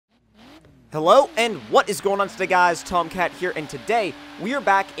Hello, and what is going on today, guys? Tomcat here, and today we are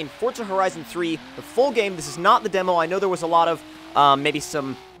back in Forza Horizon 3, the full game. This is not the demo. I know there was a lot of, maybe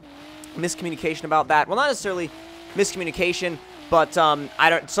some miscommunication about that. Well, not necessarily miscommunication, but,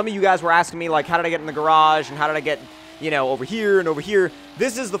 some of you guys were asking me, like, how did I get in the garage, and how did I get, you know, over here and over here.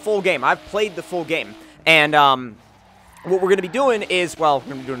 This is the full game. I've played the full game, and, what we're going to be doing is, well, we're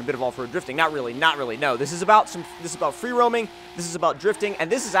going to be doing a bit of off-road drifting. Not really, no. This is about free roaming, this is about drifting,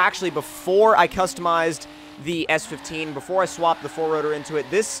 and this is actually before I customized the S15, before I swapped the 4-rotor into it.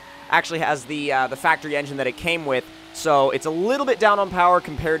 This actually has the factory engine that it came with, so it's a little bit down on power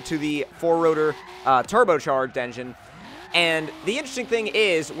compared to the 4-rotor turbocharged engine. And the interesting thing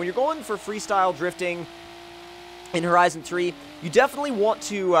is, when you're going for freestyle drifting in Horizon 3, you definitely want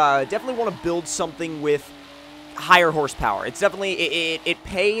to build something with higher horsepower. It's definitely, it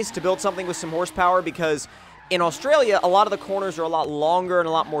pays to build something with some horsepower, because in Australia, a lot of the corners are a lot longer and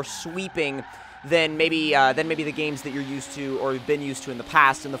a lot more sweeping than maybe the games that you're used to or have been used to in the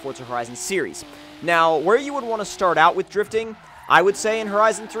past in the Forza Horizon series. Now, where you would want to start out with drifting, I would say in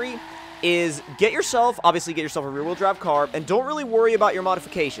Horizon 3, is obviously get yourself a rear-wheel drive car, and don't really worry about your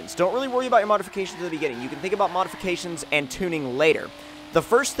modifications. Don't really worry about your modifications at the beginning. You can think about modifications and tuning later. The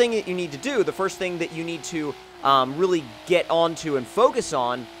first thing that you need to do, the first thing that you need to really get onto and focus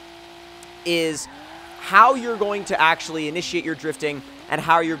on, is how you're going to actually initiate your drifting and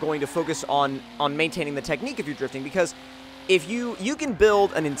how you're going to focus on maintaining the technique of your drifting. Because if you can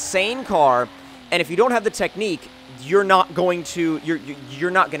build an insane car, and if you don't have the technique, you're not going to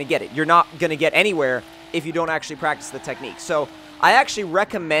get it. You're not going to get anywhere if you don't actually practice the technique. So I actually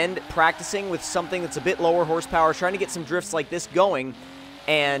recommend practicing with something that's a bit lower horsepower, trying to get some drifts like this going.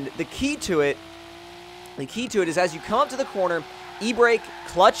 And the key to it is, as you come up to the corner, e-brake,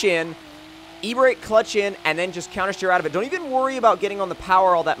 clutch in, and then just counter steer out of it. Don't even worry about getting on the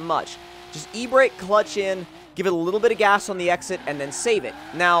power all that much. Just e-brake, clutch in, give it a little bit of gas on the exit, and then save it.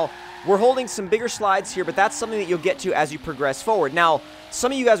 Now, we're holding some bigger slides here, but that's something that you'll get to as you progress forward. Now,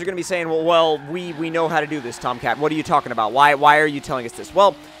 some of you guys are going to be saying, well, we know how to do this, Tomcat. What are you talking about? Why are you telling us this?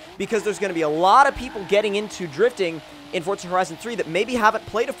 Well, because there's going to be a lot of people getting into drifting in Forza Horizon 3 that maybe haven't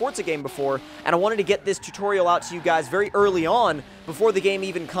played a Forza game before, and I wanted to get this tutorial out to you guys very early on, before the game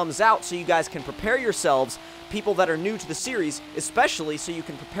even comes out, so you guys can prepare yourselves, people that are new to the series, especially, so you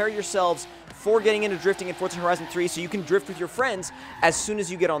can prepare yourselves for getting into drifting in Forza Horizon 3, so you can drift with your friends as soon as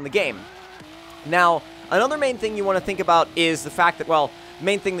you get on the game. Now, another main thing you want to think about is the fact that, well,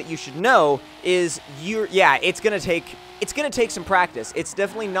 main thing that you should know is it's going to take some practice. It's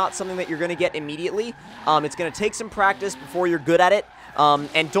definitely not something that you're going to get immediately. It's going to take some practice before you're good at it.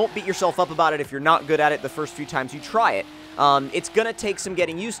 And don't beat yourself up about it if you're not good at it the first few times you try it. It's going to take some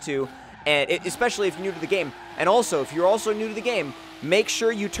getting used to, and especially if you're new to the game. And also, if you're also new to the game, make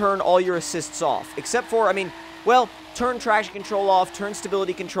sure you turn all your assists off. Except for, turn traction control off, turn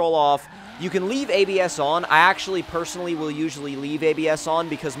stability control off. You can leave ABS on. I actually personally will usually leave ABS on,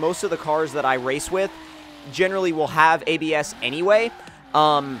 because most of the cars that I race with generally will have ABS anyway.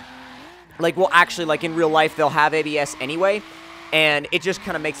 Like in real life, they'll have ABS anyway, and it just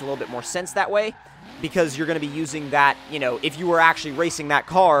kind of makes a little bit more sense that way, because you're going to be using that, if you were actually racing that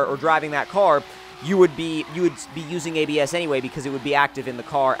car or driving that car, you would be using ABS anyway, because it would be active in the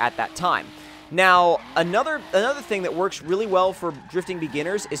car at that time. Now, another thing that works really well for drifting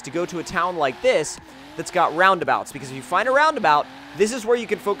beginners is to go to a town like this that's got roundabouts, because if you find a roundabout, this is where you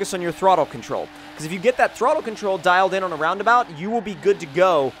can focus on your throttle control. Because if you get that throttle control dialed in on a roundabout, you will be good to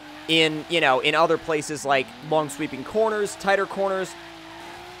go in other places like long sweeping corners, tighter corners.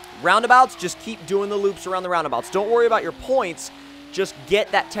 Roundabouts, just keep doing the loops around the roundabouts. Don't worry about your points, just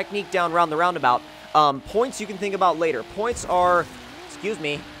get that technique down around the roundabout. Points you can think about later. Points are, excuse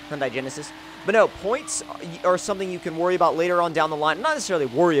me, Hyundai Genesis. But no, points are something you can worry about later on down the line. Not necessarily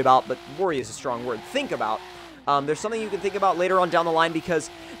worry about, but worry is a strong word. Think about. There's something you can think about later on down the line,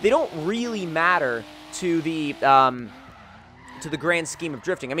 because they don't really matter to the grand scheme of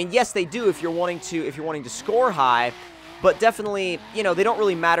drifting. I mean, yes, they do if you're wanting to score high, but definitely, they don't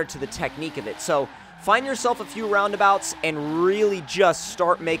really matter to the technique of it. So find yourself a few roundabouts and really just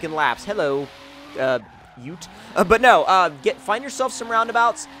start making laps. Hello, Ute. Find yourself some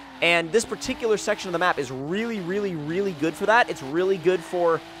roundabouts. And this particular section of the map is really, really, really good for that. It's really good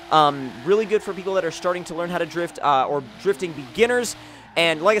for people that are starting to learn how to drift, or drifting beginners.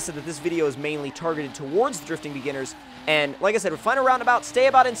 And like I said, that this video is mainly targeted towards drifting beginners. And like I said, find a roundabout, stay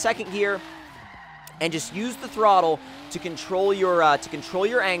about in second gear, and just use the throttle to control your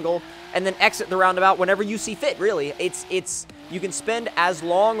angle, and then exit the roundabout whenever you see fit. Really, you can spend as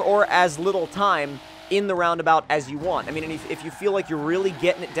long or as little time in the roundabout as you want. I mean, and if you feel like you're really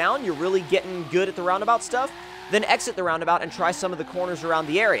getting it down, you're really getting good at the roundabout stuff, then exit the roundabout and try some of the corners around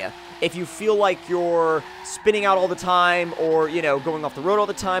the area. If you feel like you're spinning out all the time or, you know, going off the road all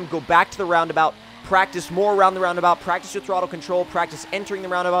the time, go back to the roundabout, practice more around the roundabout, practice your throttle control, practice entering the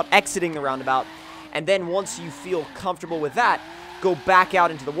roundabout, exiting the roundabout, and then once you feel comfortable with that, go back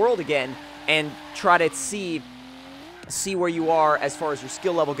out into the world again and try to see where you are as far as your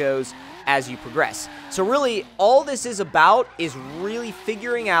skill level goes as you progress. So really, all this is about is really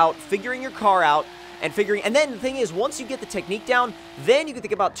figuring your car out, and then the thing is, once you get the technique down, then you can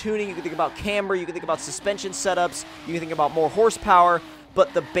think about tuning, you can think about camber, you can think about suspension setups, you can think about more horsepower,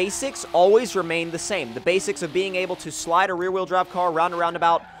 but the basics always remain the same. The basics of being able to slide a rear-wheel drive car around a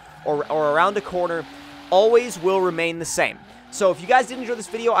roundabout or around a corner always will remain the same. So if you guys did enjoy this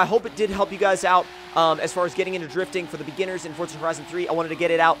video, I hope it did help you guys out as far as getting into drifting for the beginners in Forza Horizon 3. I wanted to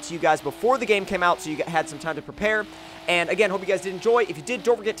get it out to you guys before the game came out so you had some time to prepare. And again, hope you guys did enjoy. If you did,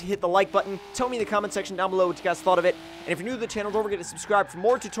 don't forget to hit the like button. Tell me in the comment section down below what you guys thought of it. And if you're new to the channel, don't forget to subscribe for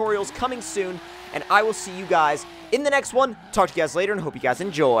more tutorials coming soon. And I will see you guys in the next one. Talk to you guys later and hope you guys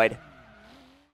enjoyed.